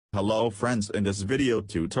Hello friends, in this video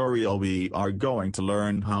tutorial we are going to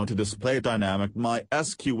learn how to display dynamic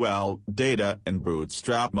MySQL data in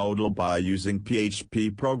Bootstrap Modal by using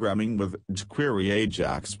PHP programming with jQuery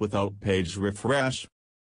Ajax without page refresh.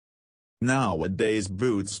 Nowadays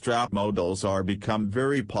Bootstrap modals are become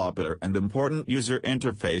very popular and important user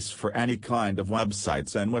interface for any kind of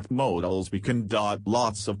websites, and with modals we can do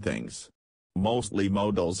lots of things. Mostly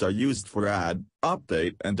modals are used for add,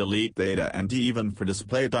 update and delete data, and even for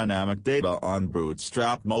display dynamic data on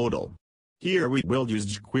Bootstrap Modal. Here we will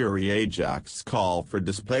use jQuery Ajax call for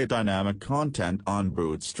display dynamic content on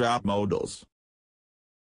Bootstrap modals.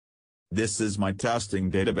 This is my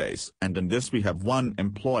testing database, and in this we have one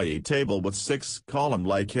employee table with 6 columns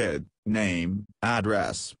like id, name,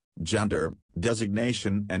 address, gender,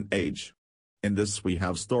 designation and age. In this we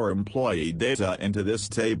have store employee data into this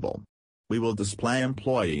table. We will display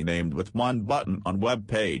employee named with one button on web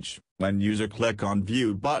page. When user click on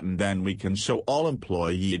view button, then we can show all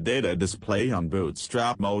employee data display on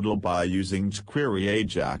Bootstrap Modal by using jQuery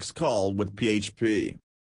Ajax call with PHP.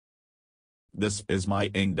 This is my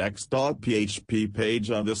index.php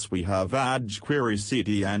page. On this we have add jQuery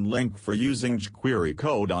CDN link for using jQuery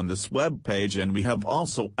code on this web page, and we have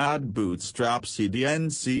also add Bootstrap CDN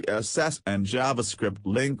CSS and JavaScript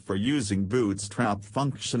link for using Bootstrap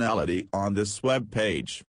functionality on this web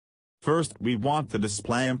page. First we want to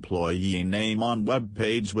display employee name on web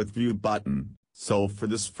page with view button, so for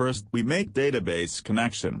this first we make database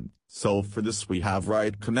connection. So for this we have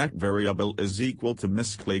write connect variable is equal to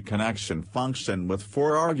MySQL connection function with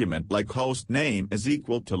 4 argument like host name is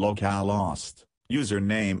equal to localhost,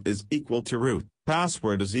 username is equal to root,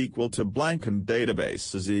 password is equal to blank and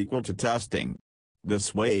database is equal to testing.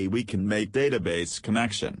 This way we can make database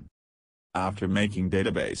connection. After making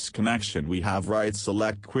database connection we have write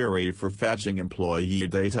select query for fetching employee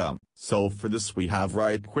data, so for this we have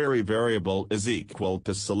write query variable is equal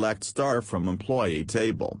to select star from employee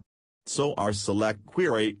table. So our select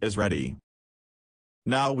query is ready.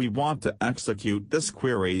 Now we want to execute this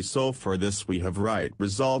query, so for this we have write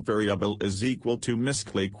result variable is equal to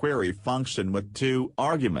MySQL query function with 2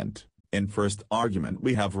 argument. In first argument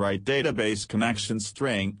we have write database connection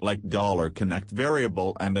string like $connect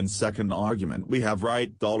variable, and in second argument we have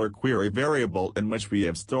write $query variable in which we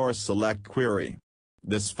have store select query.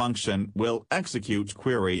 This function will execute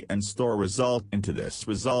query and store result into this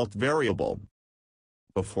result variable.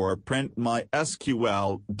 Before print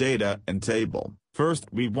MySQL data in table,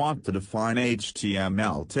 first we want to define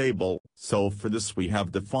HTML table, so for this we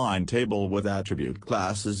have define table with attribute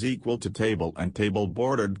class is equal to table and table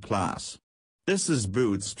bordered class. This is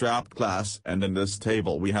Bootstrap class, and in this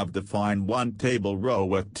table we have defined one table row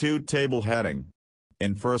with 2 table heading.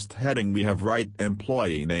 In first heading we have write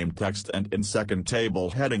employee name text, and in second table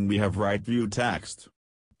heading we have write view text.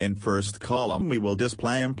 In first column we will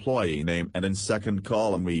display employee name, and in second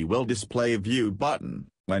column we will display view button.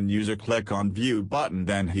 When user click on view button,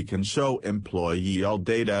 then he can show employee all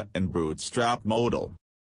data in Bootstrap Modal.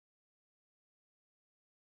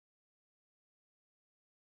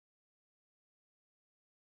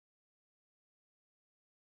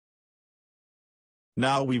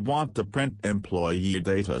 Now we want to print employee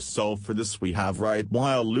data, so for this we have write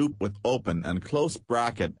while loop with open and close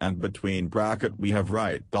bracket, and between bracket we have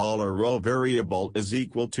write $row variable is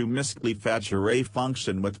equal to MySQL fetch array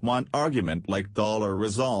function with 1 argument like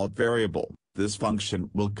 $result variable. This function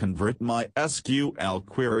will convert MySQL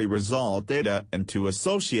query result data into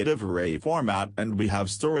associative array format, and we have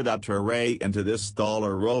stored that array into this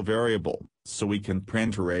 $row variable, so we can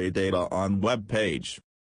print array data on web page.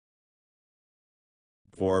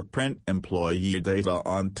 For print employee data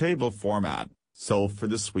on table format, so for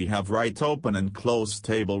this we have write open and close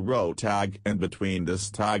table row tag, and between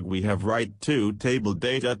this tag we have write 2 table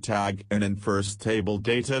data tag, and in first table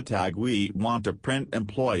data tag we want to print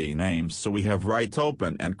employee name, so we have write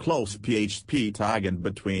open and close PHP tag, and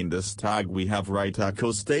between this tag we have write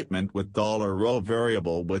echo statement with $row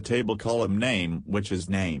variable with table column name, which is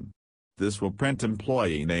name. This will print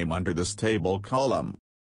employee name under this table column.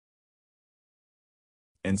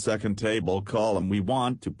 In second table column we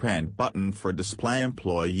want to print button for display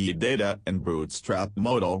employee data in Bootstrap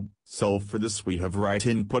Modal, so for this we have write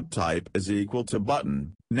input type is equal to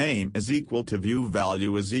button, name is equal to view,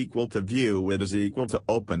 value is equal to view, it is equal to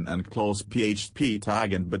open and close PHP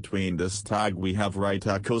tag, and between this tag we have write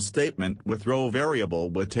echo statement with row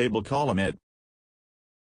variable with table column it.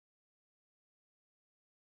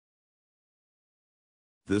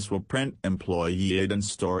 This will print employee id and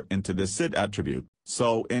store into this id attribute.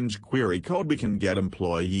 So in jQuery code we can get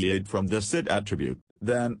employee id from this id attribute.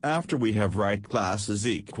 Then after we have write class is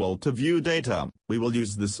equal to view data, we will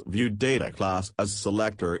use this view data class as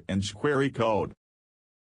selector in jQuery code.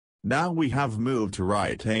 Now we have moved to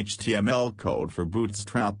write HTML code for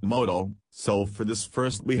Bootstrap Modal, so for this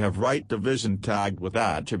first we have write division tag with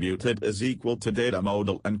attribute it is equal to data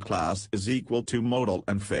modal and class is equal to modal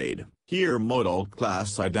and fade. Here modal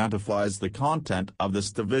class identifies the content of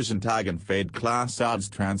this division tag and fade class adds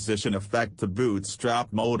transition effect to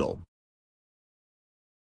Bootstrap Modal.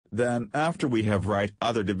 Then after we have write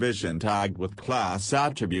other division tag with class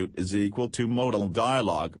attribute is equal to modal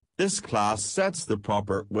dialog, this class sets the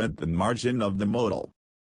proper width and margin of the modal.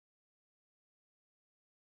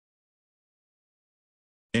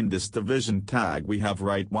 In this division tag we have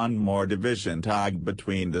write one more division tag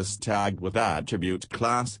between this tag with attribute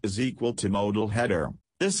class is equal to modal header.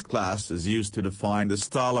 This class is used to define the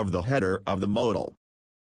style of the header of the modal.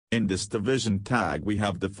 In this division tag we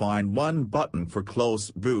have defined one button for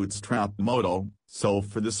close Bootstrap Modal, so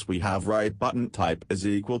for this we have write button type is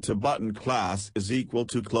equal to button class is equal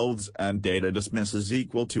to close and data dismiss is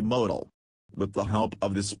equal to modal. With the help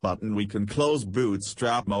of this button we can close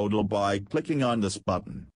Bootstrap Modal by clicking on this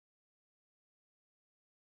button.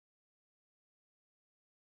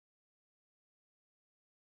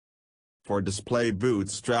 For display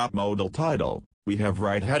Bootstrap Modal title, we have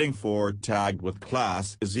write heading for tag with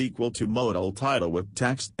class is equal to modal title with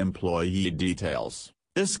text employee details.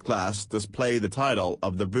 This class display the title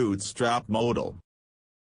of the Bootstrap Modal.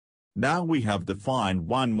 Now we have defined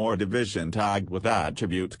one more division tag with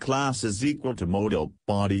attribute class is equal to modal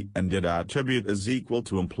body and it attribute is equal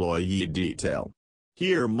to employee detail.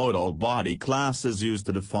 Here modal body class is used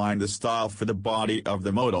to define the style for the body of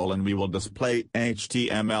the modal and we will display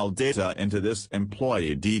HTML data into this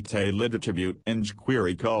employee detail attribute in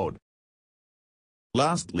jQuery code.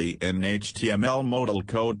 Lastly in HTML modal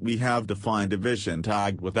code we have defined division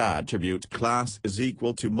tag with attribute class is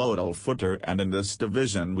equal to modal footer and in this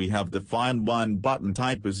division we have defined one button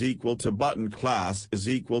type is equal to button class is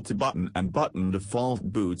equal to button and button default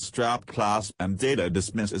Bootstrap class and data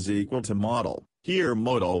dismiss is equal to modal. Here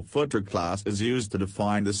modal footer class is used to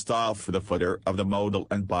define the style for the footer of the modal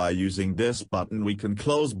and by using this button we can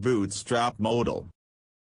close Bootstrap Modal.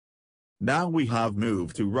 Now we have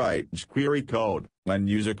moved to write jQuery code. When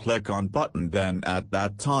user click on button then at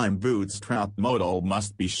that time Bootstrap Modal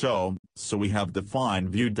must be shown, so we have defined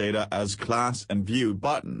view data as class and view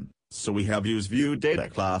button, so we have used view data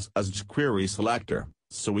class as jQuery selector.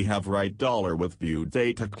 So we have write $ with view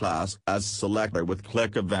data class as selector with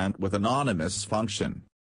click event with anonymous function.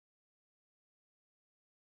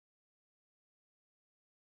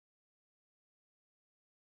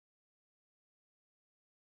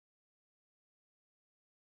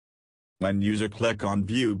 When user click on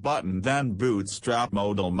view button then Bootstrap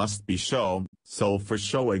Modal must be shown, so for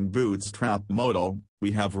showing Bootstrap Modal,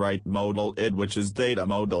 we have write modal id which is data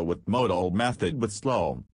modal with modal method with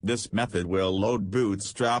slow. This method will load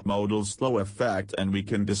Bootstrap Modal slow effect and we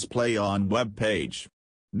can display on web page.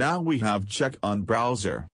 Now we have check on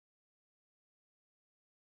browser.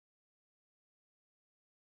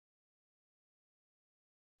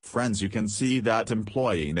 Friends, you can see that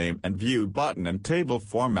employee name and view button and table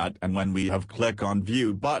format, and when we have click on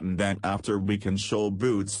view button then after we can show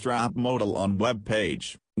Bootstrap Modal on web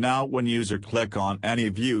page. Now when user click on any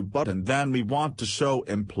view button then we want to show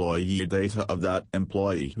employee data of that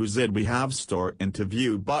employee whose id we have stored into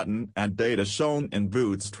view button and data shown in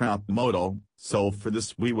Bootstrap Modal, so for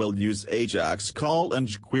this we will use Ajax call and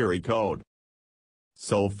jQuery code.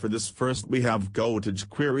 So for this first we have go to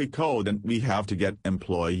jQuery code and we have to get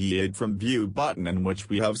employee id from view button in which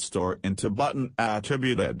we have stored into button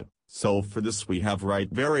attributed. So for this we have write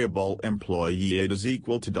variable employee id is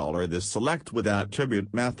equal to $this select with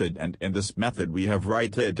attribute method and in this method we have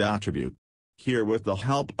write id attribute. Here with the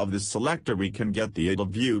help of this selector we can get the id of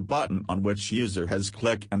view button on which user has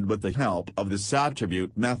clicked and with the help of this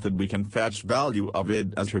attribute method we can fetch value of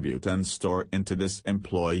id attribute and store into this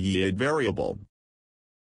employee id variable.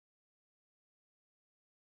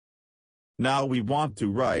 Now we want to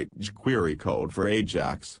write jQuery code for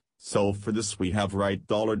Ajax. So for this we have write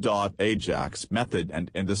 $.ajax method and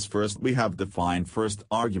in this first we have defined first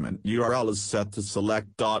argument URL is set to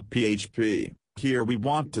select.php. Here we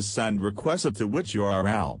want to send request to which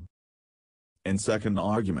URL. In second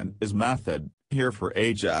argument is method. Here for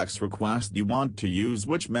Ajax request you want to use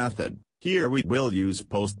which method. Here we will use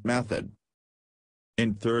post method.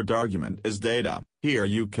 In third argument is data. Here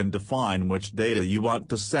you can define which data you want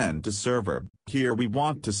to send to server. Here we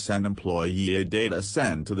want to send employee data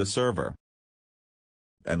send to the server.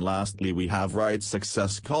 And lastly we have write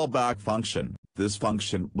success callback function. This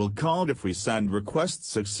function will call if we send request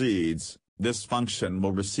succeeds. This function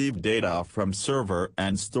will receive data from server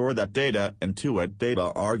and store that data into a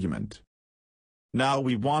data argument. Now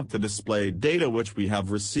we want to display data which we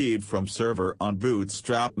have received from server on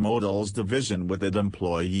Bootstrap Modal's division with its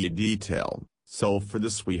employee detail. So for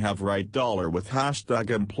this we have write $, with hashtag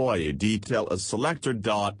employee detail as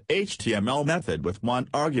selector.html method with one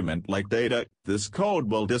argument like data. This code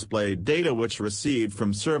will display data which received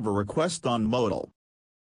from server request on Modal.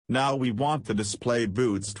 Now we want to display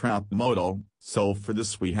Bootstrap Modal, so for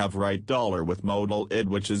this we have write $, with modal id,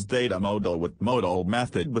 which is data modal with modal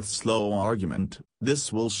method with slow argument.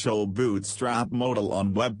 This will show Bootstrap Modal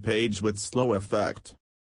on web page with slow effect.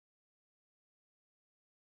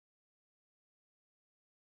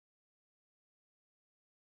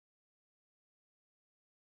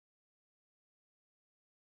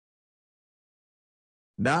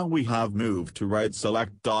 Now we have moved to write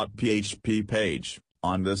select.php page.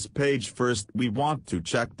 On this page first we want to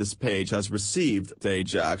check this page has received the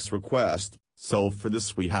Ajax request, so for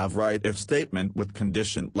this we have write if statement with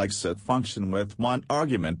condition like set function with one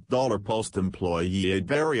argument $post employee a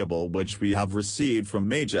variable which we have received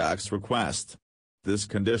from Ajax request. This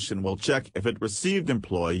condition will check if it received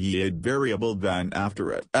employee a variable, then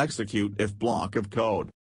after it execute if block of code.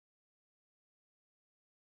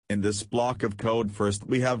 In this block of code first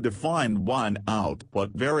we have defined one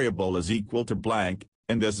output variable is equal to blank.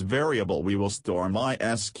 In this variable we will store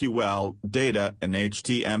MySQL data in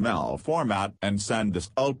HTML format and send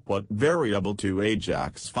this output variable to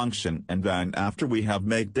Ajax function, and then after we have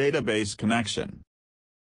make database connection.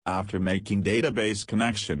 After making database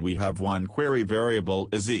connection we have one query variable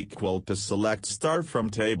is equal to select star from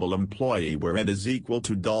table employee, where it is equal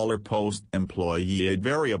to $post employee a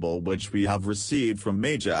variable which we have received from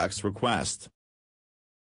Ajax request.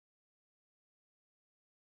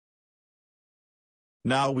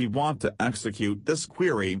 Now we want to execute this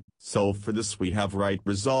query, so for this we have write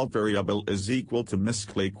result variable is equal to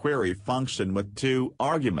miscli query function with two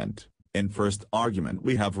argument. In first argument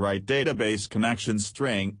we have write database connection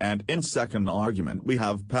string, and in second argument we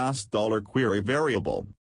have pass $query variable.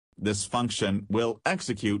 This function will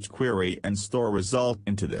execute query and store result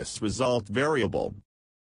into this result variable.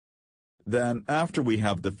 Then after we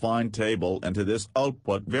have defined table into this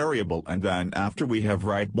output variable, and then after we have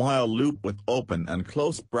write while loop with open and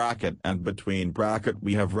close bracket, and between bracket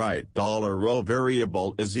we have write $row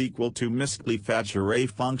variable is equal to miscli fetch array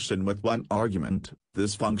function with one argument.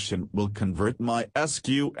 This function will convert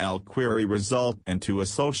MySQL query result into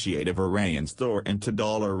associative array and store into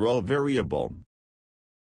 $row variable.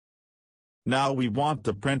 Now we want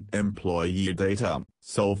to print employee data,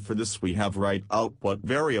 so for this we have write output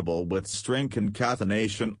variable with string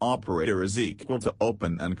concatenation operator is equal to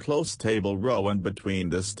open and close table row, and between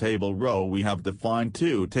this table row we have defined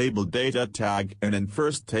two table data tag, and in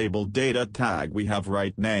first table data tag we have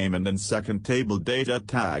write name, and in second table data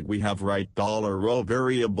tag we have write $row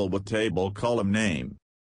variable with table column name.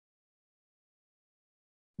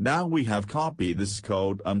 Now we have copied this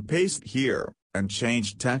code and paste here, and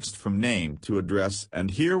change text from name to address,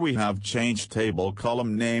 and here we have changed table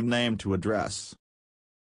column name to address.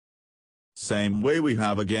 Same way we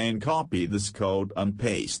have again copy this code and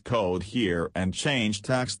paste code here and change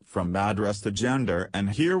text from address to gender,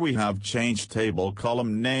 and here we have changed table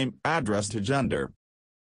column name address to gender.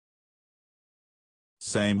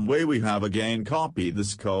 Same way we have again copy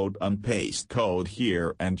this code and paste code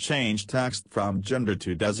here and change text from gender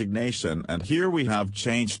to designation, and here we have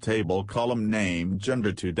changed table column name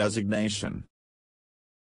gender to designation.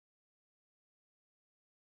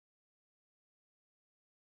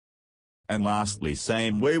 And lastly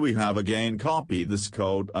same way we have again copy this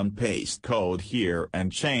code and paste code here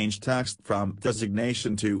and change text from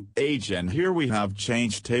designation to age, and here we have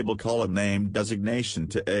changed table column name designation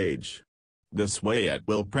to age. This way it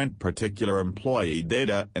will print particular employee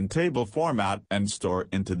data in table format and store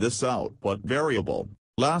into this output variable.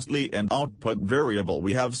 Lastly, in output variable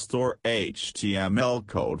we have store HTML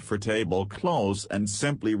code for table close and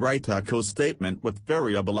simply write echo statement with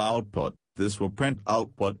variable output. This will print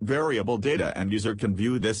output variable data and user can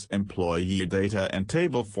view this employee data in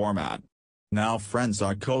table format. Now friends,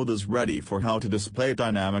 our code is ready for how to display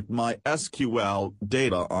dynamic MySQL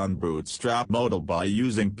data on Bootstrap Modal by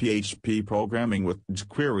using PHP programming with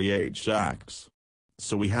jQuery Ajax.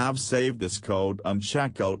 So we have saved this code and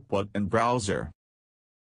check output in browser.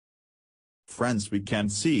 Friends, we can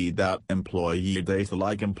see that employee data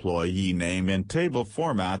like employee name in table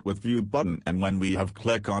format with view button, and when we have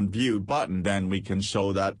click on view button then we can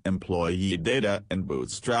show that employee data in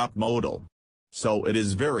Bootstrap Modal. So it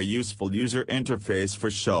is very useful user interface for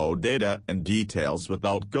show data and details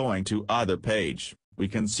without going to other page. We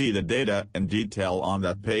can see the data and detail on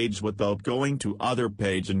that page without going to other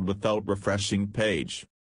page and without refreshing page.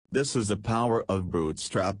 This is the power of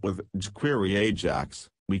Bootstrap with jQuery Ajax.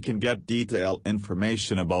 We can get detailed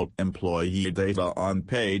information about employee data on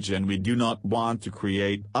page, and we do not want to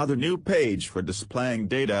create other new page for displaying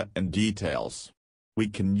data and details. We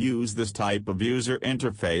can use this type of user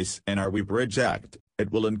interface in our web project. It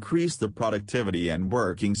will increase the productivity and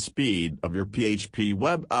working speed of your PHP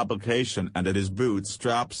web application, and it is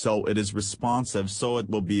Bootstrap, so it is responsive, so it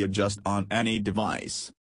will be adjusted on any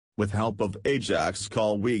device. With help of Ajax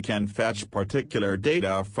call, we can fetch particular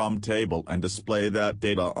data from table and display that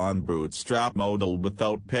data on Bootstrap Modal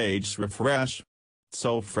without page refresh.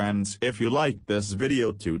 So friends, if you like this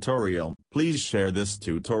video tutorial, please share this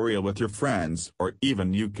tutorial with your friends, or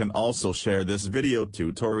even you can also share this video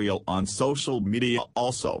tutorial on social media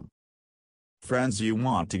also. Friends, you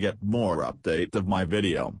want to get more update of my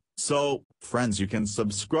video, so, friends, you can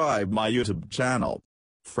subscribe my YouTube channel.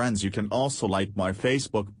 Friends, you can also like my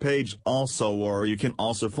Facebook page also, or you can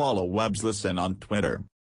also follow Webs Listen on Twitter.